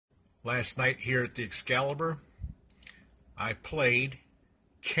Last night here at the Excalibur, I played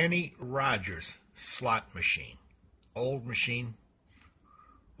Kenny Rogers' slot machine. Old machine.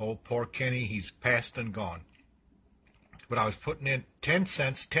 Old poor Kenny, he's passed and gone. But I was putting in 10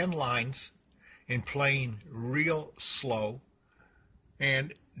 cents, 10 lines, and playing real slow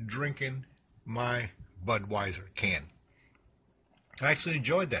and drinking my Budweiser can. I actually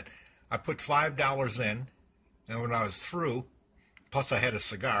enjoyed that. I put $5 in, and when I was through, plus I had a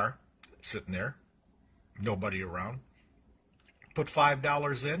cigar sitting there, nobody around, put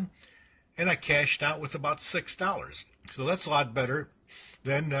 $5 in, and I cashed out with about $6. So that's a lot better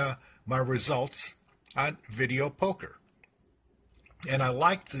than my results on video poker. And I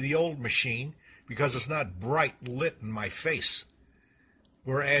liked the old machine because it's not bright lit in my face.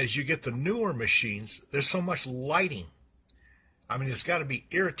 Whereas you get the newer machines, there's so much lighting. I mean, it's got to be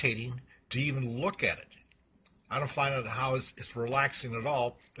irritating to even look at it. I don't find it how it's relaxing at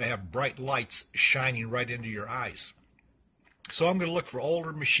all to have bright lights shining right into your eyes. So I'm going to look for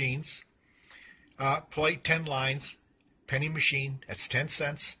older machines, play 10 lines, penny machine, that's 10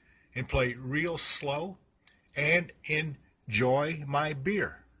 cents, and play real slow and enjoy my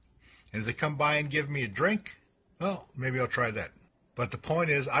beer. And if they come by and give me a drink, well, maybe I'll try that. But the point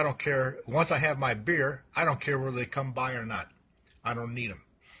is, I don't care. Once I have my beer, I don't care whether they come by or not. I don't need them.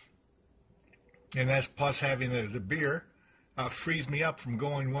 And that's plus having the beer frees me up from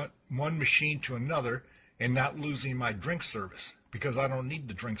going one machine to another and not losing my drink service because I don't need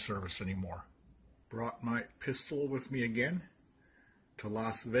the drink service anymore. Brought my pistol with me again to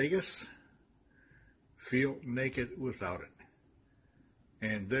Las Vegas. Feel naked without it.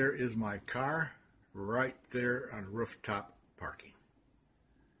 And there is my car right there on rooftop parking.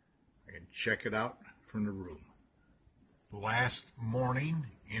 I can check it out from the room. Last morning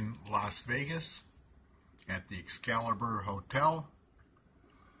in Las Vegas at the Excalibur Hotel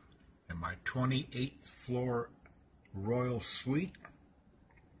in my 28th floor Royal Suite.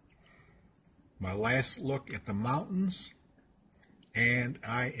 My last look at the mountains, and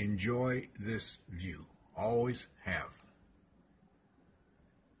I enjoy this view. Always have.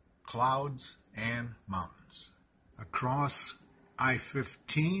 Clouds and mountains. Across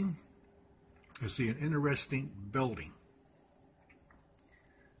I-15, I see an interesting building.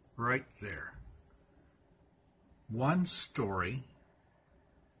 Right there. One story.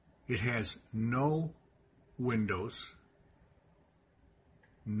 It has no windows,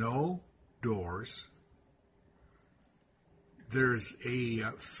 no doors. There's a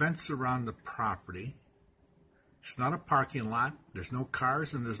fence around the property. It's not a parking lot. There's no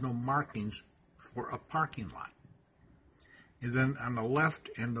cars and there's no markings for a parking lot. And then on the left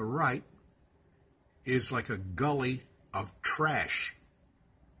and the right is like a gully of trash.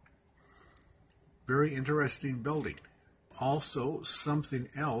 Very interesting building. Also, something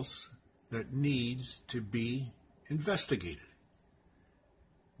else that needs to be investigated.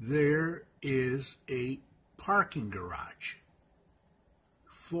 There is a parking garage.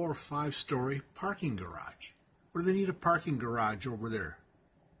 4 or 5 story parking garage. What do they need a parking garage over there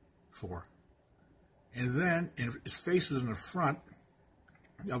for? And then its faces in the front,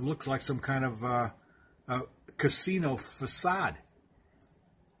 it looks like some kind of a casino facade.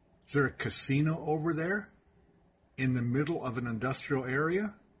 Is there a casino over there in the middle of an industrial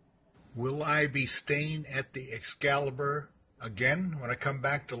area? Will I be staying at the Excalibur again when I come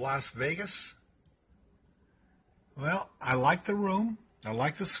back to Las Vegas? Well, I like the room. I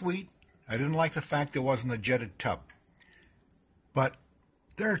like the suite. I didn't like the fact there wasn't a jetted tub. But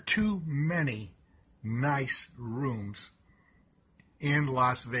there are too many nice rooms in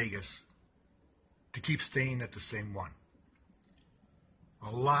Las Vegas to keep staying at the same one. A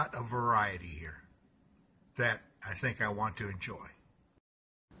lot of variety here that I think I want to enjoy.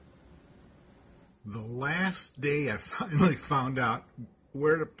 The last day I finally found out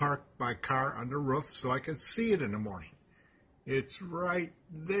where to park my car on the roof so I could see it in the morning. It's right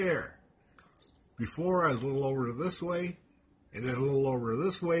there. Before I was a little over this way and then a little over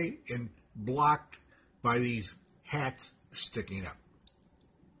this way and blocked by these hats sticking up.